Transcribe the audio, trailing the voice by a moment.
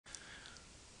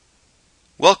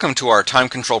Welcome to our time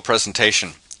control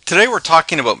presentation. Today we're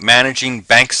talking about managing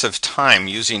banks of time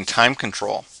using time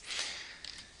control.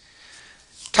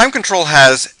 Time control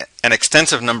has an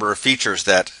extensive number of features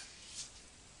that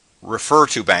refer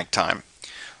to bank time.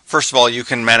 First of all, you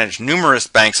can manage numerous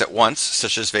banks at once,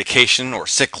 such as vacation or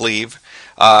sick leave,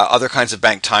 other kinds of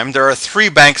bank time. There are 3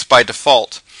 banks by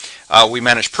default. We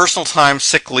manage personal time,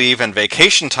 sick leave, and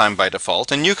vacation time by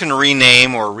default, and you can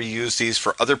rename or reuse these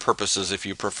for other purposes if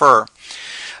you prefer.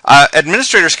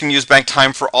 Administrators can use bank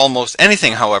time for almost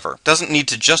anything, however. It doesn't need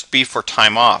to just be for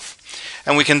time off.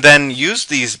 And we can then use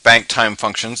these bank time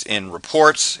functions in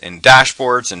reports, in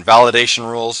dashboards, in validation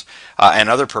rules, and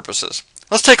other purposes.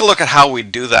 Let's take a look at how we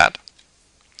do that.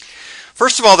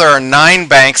 First of all, there are 9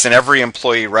 banks in every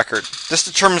employee record. This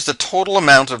determines the total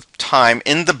amount of time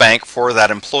in the bank for that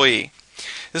employee.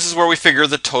 This is where we figure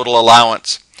the total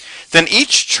allowance. Then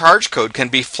each charge code can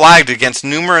be flagged against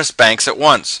numerous banks at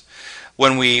once.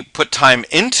 When we put time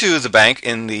into the bank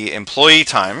in the employee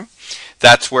time,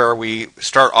 that's where we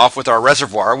start off with our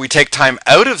reservoir. We take time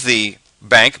out of the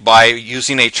bank by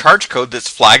using a charge code that's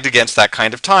flagged against that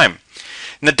kind of time.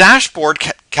 And the dashboard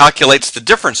calculates the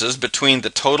differences between the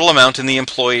total amount in the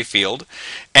employee field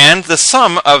and the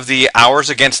sum of the hours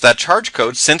against that charge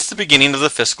code since the beginning of the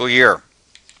fiscal year.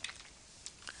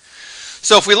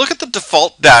 So if we look at the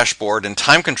default dashboard in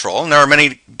time control, and there are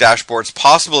many dashboards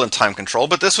possible in time control,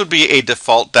 but this would be a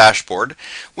default dashboard,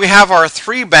 we have our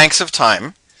 3 banks of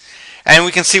time, and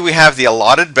we can see we have the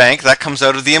allotted bank that comes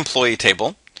out of the employee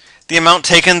table, the amount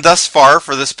taken thus far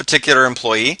for this particular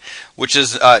employee, which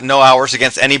is no hours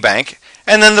against any bank,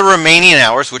 and then the remaining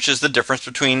hours, which is the difference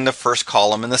between the first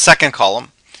column and the second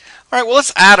column. All right, well,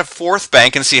 let's add a 4th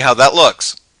bank and see how that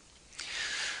looks.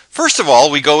 First of all,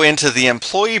 we go into the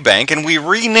employee bank and we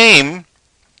rename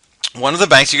one of the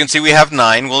banks. You can see we have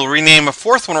 9. We'll rename a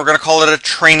 4th one. We're going to call it a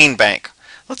training bank.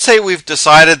 Let's say we've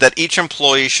decided that each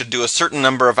employee should do a certain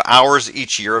number of hours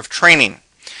each year of training.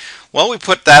 Well, we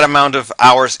put that amount of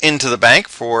hours into the bank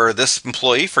for this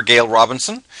employee, for Gail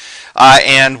Robinson,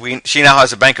 and she now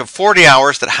has a bank of 40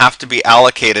 hours that have to be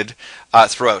allocated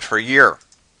throughout her year.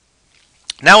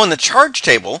 Now in the charge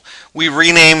table, we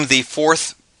rename the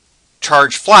 4th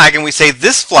charge flag, and we say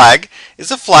this flag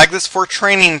is a flag that's for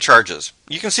training charges.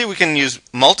 You can see we can use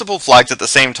multiple flags at the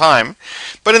same time,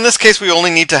 but in this case we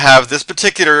only need to have this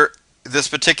particular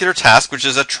task, which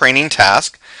is a training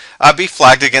task, be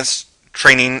flagged against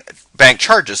training bank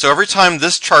charges. So every time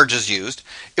this charge is used,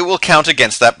 it will count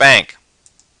against that bank.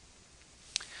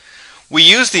 We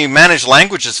use the manage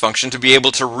languages function to be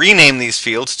able to rename these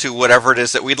fields to whatever it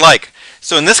is that we'd like.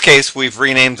 So in this case, we've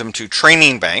renamed them to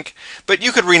training bank, but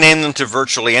you could rename them to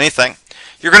virtually anything.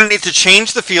 You're going to need to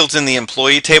change the fields in the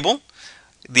employee table,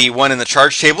 the one in the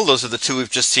charge table, those are the 2 we've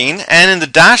just seen, and in the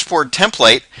dashboard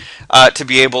template to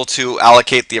be able to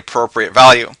allocate the appropriate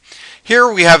value.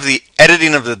 Here we have the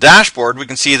editing of the dashboard. We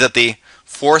can see that the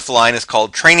 4th line is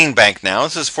called training bank now.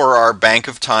 This is for our bank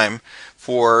of time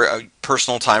for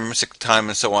personal time, sick time,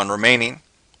 and so on remaining.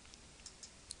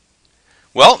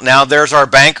 Well, now there's our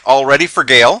bank all ready for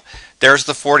Gail. There's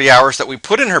the 40 hours that we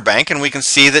put in her bank, and we can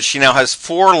see that she now has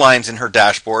 4 lines in her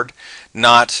dashboard,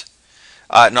 not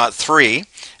 3,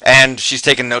 and she's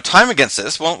taken no time against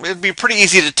this. Well, it'd be pretty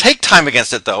easy to take time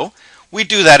against it, though. We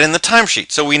do that in the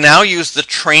timesheet. So we now use the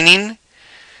training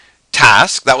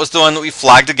task. That was the one that we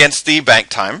flagged against the bank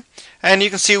time. And you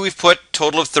can see we've put a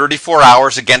total of 34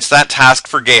 hours against that task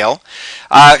for Gail.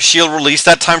 She'll release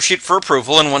that timesheet for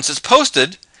approval, and once it's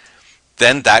posted,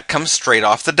 then that comes straight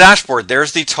off the dashboard.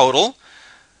 There's the total,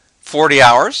 40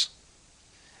 hours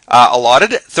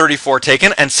allotted, 34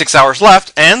 taken, and 6 hours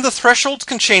left. And the thresholds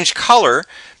can change color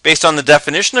based on the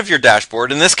definition of your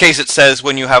dashboard. In this case, it says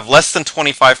when you have less than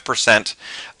 25%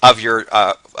 of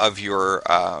your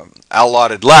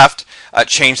allotted left,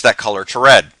 change that color to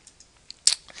red.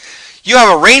 You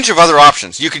have a range of other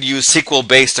options. You could use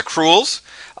SQL-based accruals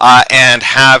and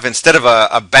have, instead of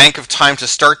a bank of time to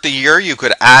start the year, you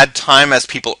could add time as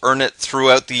people earn it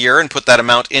throughout the year and put that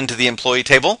amount into the employee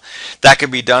table. That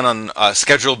could be done on a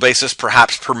scheduled basis,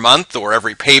 perhaps per month or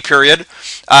every pay period,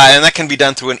 and that can be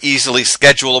done through an easily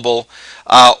schedulable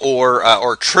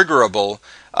or triggerable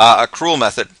accrual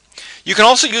method. You can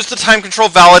also use the time control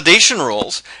validation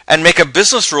rules and make a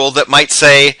business rule that might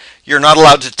say you're not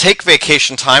allowed to take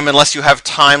vacation time unless you have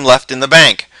time left in the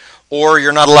bank, or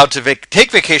you're not allowed to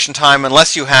take vacation time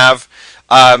unless you have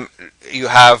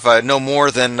no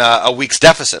more than a week's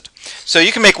deficit. So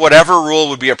you can make whatever rule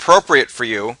would be appropriate for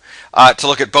you to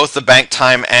look at both the bank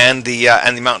time and the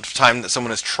amount of time that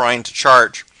someone is trying to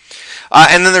charge.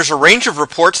 And then there's a range of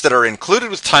reports that are included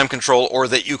with time control or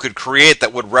that you could create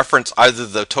that would reference either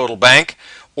the total bank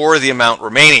or the amount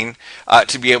remaining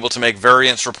to be able to make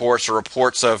variance reports or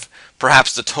reports of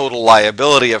perhaps the total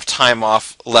liability of time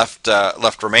off left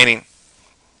remaining.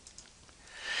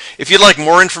 If you'd like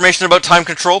more information about time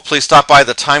control, please stop by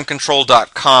the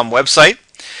TimeControl.com website.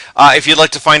 If you'd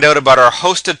like to find out about our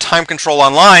hosted time control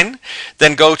online,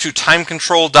 then go to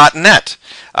TimeControl.net.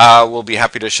 We'll be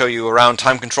happy to show you around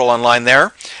time control online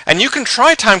there. And you can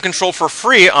try time control for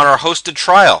free on our hosted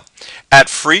trial at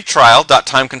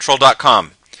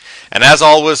freetrial.timecontrol.com. And as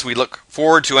always, we look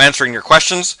forward to answering your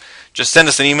questions. Just send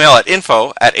us an email at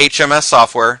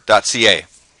info@hmssoftware.ca.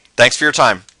 Thanks for your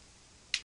time.